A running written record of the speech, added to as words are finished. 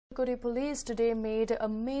Bengaluru police today made a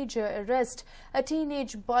major arrest. A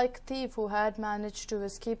teenage bike thief who had managed to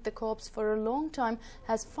escape the cops for a long time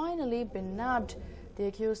has finally been nabbed. The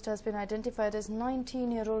accused has been identified as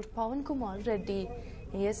 19-year-old Pawan Kumar Reddy.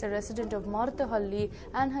 He is a resident of Marthahalli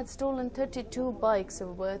and had stolen 32 bikes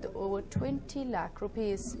worth over 20 lakh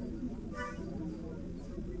rupees.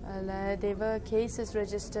 There were cases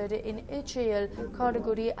registered in HAL,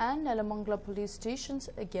 Kadaguri and Nelamangala police stations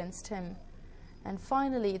against him. And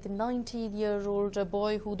finally, the 19-year-old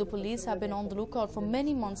boy who the police have been on the lookout for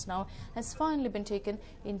many months now has finally been taken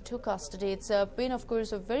into custody. It's been, of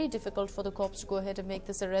course, very difficult for the cops to go ahead and make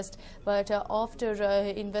this arrest. But after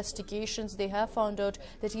investigations, they have found out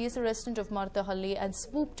that he is a resident of Marthahalli and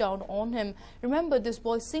swooped down on him. Remember, this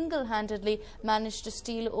boy single-handedly managed to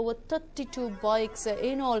steal over 32 bikes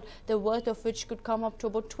in all, the worth of which could come up to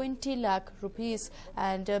about 20 lakh rupees.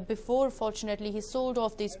 And before, fortunately, he sold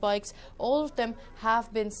off these bikes. All of them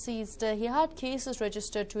have been seized. He had cases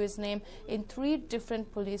registered to his name in 3 different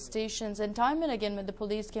police stations, and time and again when the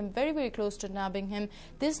police came very close to nabbing him,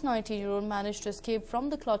 this 19-year-old managed to escape from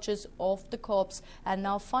the clutches of the cops, and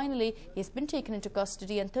now finally he's been taken into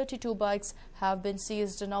custody and 32 bikes have been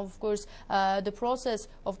seized. And now, of course, the process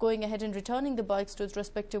of going ahead and returning the bikes to its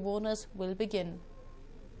respective owners will begin.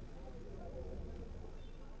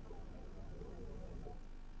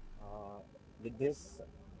 With this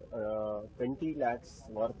 20 lakhs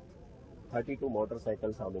worth 32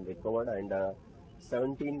 motorcycles have been recovered, and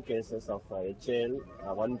 17 cases of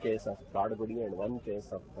HAL, 1 case of Kadagudi and 1 case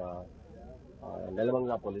of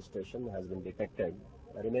Nelamangala police station has been detected.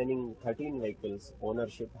 The remaining 13 vehicles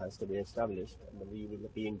ownership has to be established. We will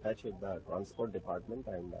be in touch with the transport department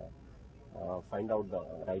and find out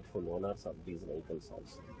the rightful owners of these vehicles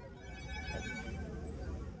also.